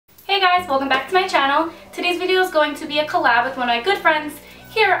guys, welcome back to my channel. Today's video is going to be a collab with one of my good friends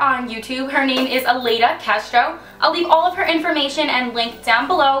here on YouTube. Her name is AleidaCastroxo. I'll leave all of her information and link down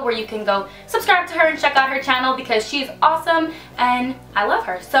below where you can go subscribe to her and check out her channel because she's awesome and I love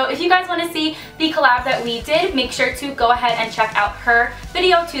her. So if you guys want to see the collab that we did, make sure to go ahead and check out her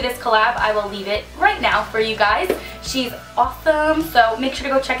video to this collab. I will leave it right now for you guys. She's awesome, so make sure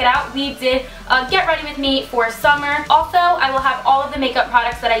to go check it out. We did Get Ready With Me for summer. Also, I will have all of the makeup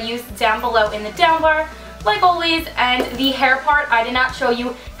products that I used down below in the down bar, like always, and the hair part, I did not show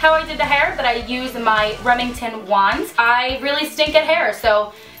you how I did the hair, but I used my Remington wand. I really stink at hair,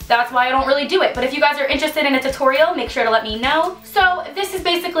 so that's why I don't really do it. But if you guys are interested in a tutorial, make sure to let me know. So this is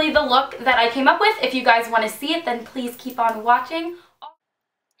basically the look that I came up with. If you guys want to see it, then please keep on watching.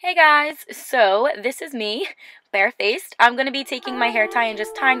 Hey guys, so this is me, barefaced. I'm going to be taking my hair tie and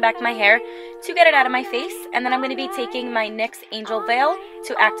just tying back my hair to get it out of my face, and then I'm going to be taking my NYX Angel Veil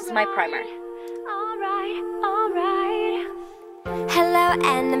to act as my primer. Hello,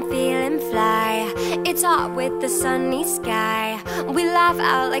 and I'm feeling fly. It's hot with the sunny sky. We laugh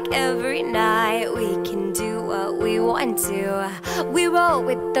out like every night. We can do what we want to. We roll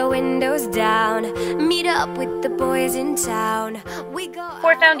with the windows down. Meet up with the boys in town. We go.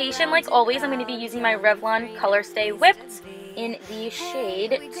 For foundation, like always, I'm going to be using my Revlon Color Stay Whipped in the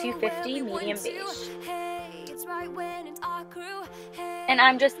shade 250 Medium Beige. And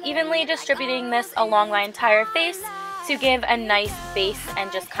I'm just evenly distributing this along my entire face to give a nice base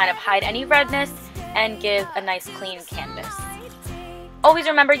and just kind of hide any redness and give a nice clean canvas. Always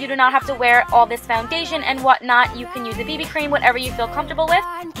remember, you do not have to wear all this foundation and whatnot. You can use a BB cream, whatever you feel comfortable with.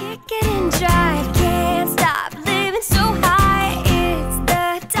 Can't stop living so high. It's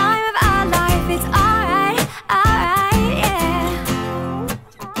the time of our life. It's alright, yeah.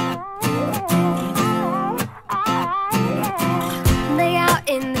 Lay out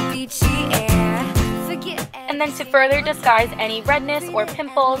in the beachy air. And then to further disguise any redness or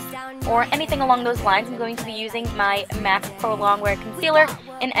pimples or anything along those lines, I'm going to be using my MAC Pro Longwear Concealer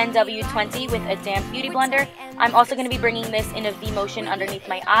in NW20 with a damp beauty blender. I'm also going to be bringing this in a V motion underneath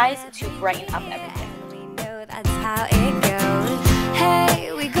my eyes to brighten up everything. That's how it goes.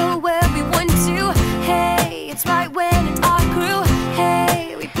 Hey, we go where we want to. Hey, it's right when it's our crew.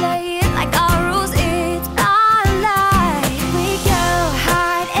 Hey, we play it like our rules. It's our life. We go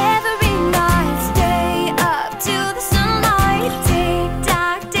hard every night. Stay up till the sunlight. Tick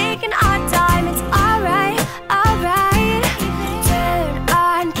tock, taking our time. It's alright, alright. Turn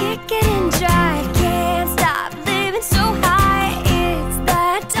on, kick it and drive. Can't stop living so high. It's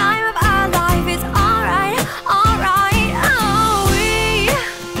the time of our life. It's alright, alright. Oh, we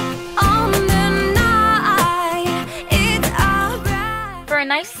on the night. It's alright. For a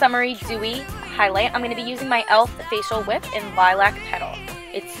nice summery dewy highlight, I'm going to be using my e.l.f. Facial Whip in Lilac Petal.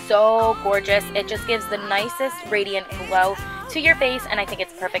 It's so gorgeous. It just gives the nicest radiant glow to your face, and I think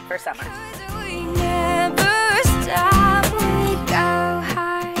it's perfect for summer. We never stop. We go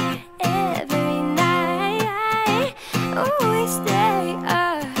hard every night. We stay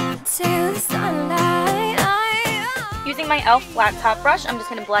up till the sunlight. Using my e.l.f. flat top brush, I'm just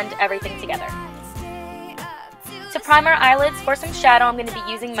going to blend everything together. To prime our eyelids for some shadow, I'm going to be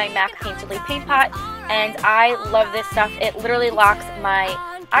using my MAC Painterly Paint Pot, and I love this stuff. It literally locks my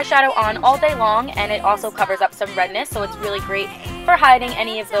eyeshadow on all day long, and it also covers up some redness, so it's really great for hiding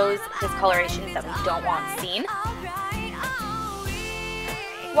any of those discolorations that we don't want seen.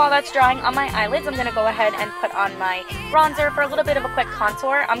 While that's drying on my eyelids, I'm going to go ahead and put on my bronzer for a little bit of a quick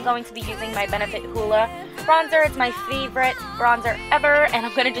contour. I'm going to be using my Benefit Hoola bronzer. It's my favorite bronzer ever, and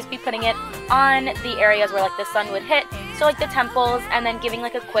I'm going to just be putting it on the areas where like the sun would hit, so like the temples, and then giving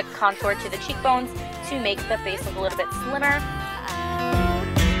like a quick contour to the cheekbones to make the face look a little bit slimmer.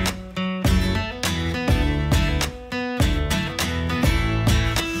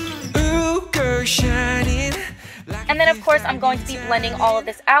 Ooh, girl, shining. And then of course I'm going to be blending all of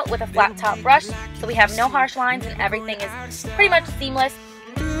this out with a flat top brush so we have no harsh lines and everything is pretty much seamless.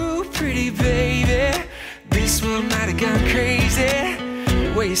 Ooh, pretty baby, this one might have gone crazy.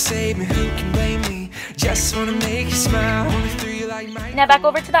 The way you saved me, who can blame me? Just wanna make you smile. Now back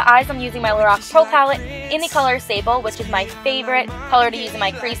over to the eyes, I'm using my Lorac Pro palette in the color Sable, which is my favorite color to use in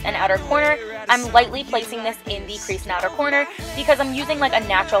my crease and outer corner. I'm lightly placing this in the crease and outer corner because I'm using like a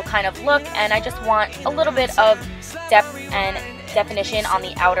natural kind of look, and I just want a little bit of depth and definition on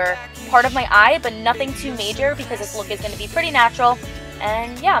the outer part of my eye, but nothing too major because this look is going to be pretty natural.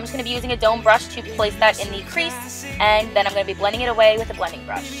 And yeah, I'm just going to be using a dome brush to place that in the crease, and then I'm going to be blending it away with a blending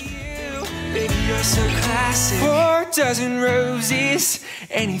brush. Baby, you're so classic. 4 dozen roses,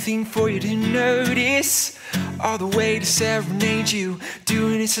 anything for you to notice. all the way to serenade you.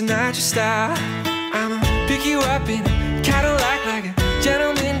 Doing it so not your style. I'ma pick you up in a Cadillac like a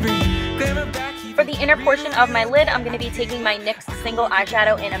gentleman. For the inner portion of my lid, I'm going to be taking my NYX single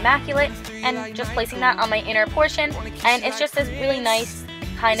eyeshadow in Immaculate and just placing that on my inner portion. And it's just this really nice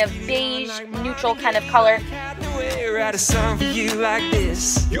kind of beige, neutral kind of color.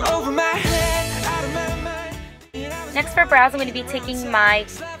 Next for brows, I'm going to be taking my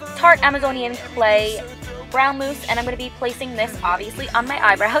Tarte Amazonian Clay brow mousse, and I'm going to be placing this obviously on my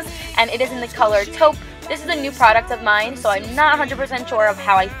eyebrows, and it is in the color Taupe. This is a new product of mine, so I'm not 100% sure of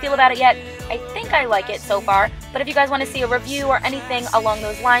how I feel about it yet. I think I like it so far, but if you guys want to see a review or anything along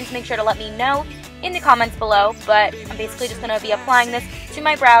those lines, make sure to let me know in the comments below. But I'm basically just going to be applying this to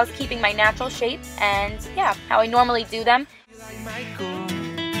my brows, keeping my natural shape, and yeah, how I normally do them.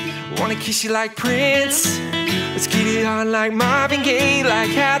 Wanna kiss you like Prince, let's get it on like Marvin Gaye, like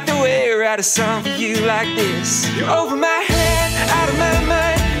Hathaway. Write a song for you like this. You're over my head, out of my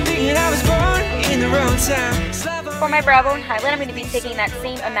mind, thinking I was born in the wrong time. For my brow bone highlight, I'm going to be taking that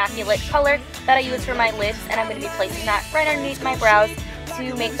same Immaculate color that I use for my lids, and I'm going to be placing that right underneath my brows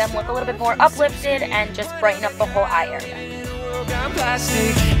to make them look a little bit more uplifted and just brighten up the whole eye area.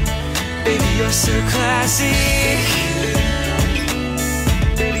 Plastic, baby, you're so classic.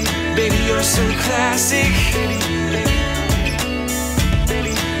 Baby, you're so classic.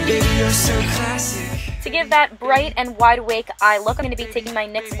 Baby, you're so classic. To give that bright and wide awake eye look, I'm going to be taking my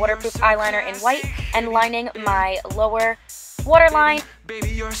NYX waterproof eyeliner in white and lining my lower waterline. Baby,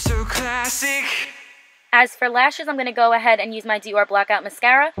 you're so classic. As for lashes, I'm going to go ahead and use my Dior Blackout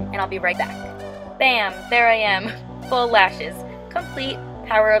Mascara, and I'll be right back. Bam! There I am. Full lashes. Complete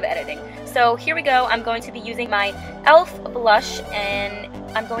power of editing. So here we go. I'm going to be using my e.l.f. blush, and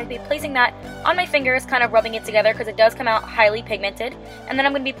I'm going to be placing that on my fingers, kind of rubbing it together because it does come out highly pigmented. And then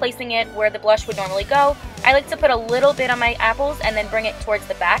I'm going to be placing it where the blush would normally go. I like to put a little bit on my apples and then bring it towards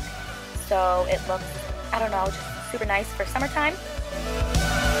the back, so it looks, I don't know, just super nice for summertime.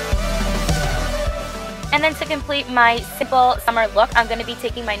 And then to complete my simple summer look, I'm going to be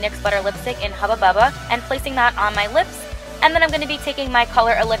taking my NYX Butter Lipstick in Hubba Bubba and placing that on my lips. And then I'm going to be taking my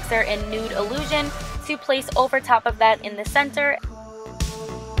color Elixir in Nude Illusion to place over top of that in the center.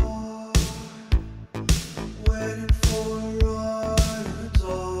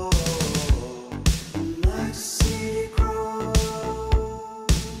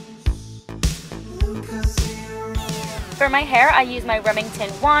 For my hair, I use my Remington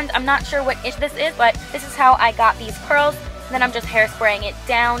wand. I'm not sure what inch this is, but this is how I got these curls. And then I'm just hairspraying it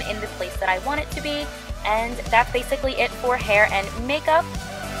down in the place that I want it to be. And that's basically it for hair and makeup.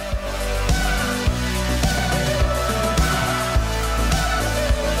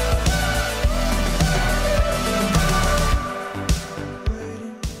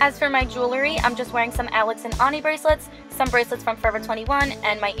 As for my jewelry, I'm just wearing some Alex and Ani bracelets, some bracelets from Forever 21,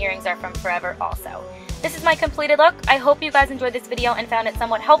 and my earrings are from Forever also. This is my completed look. I hope you guys enjoyed this video and found it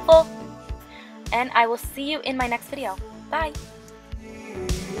somewhat helpful. And I will see you in my next video. Bye!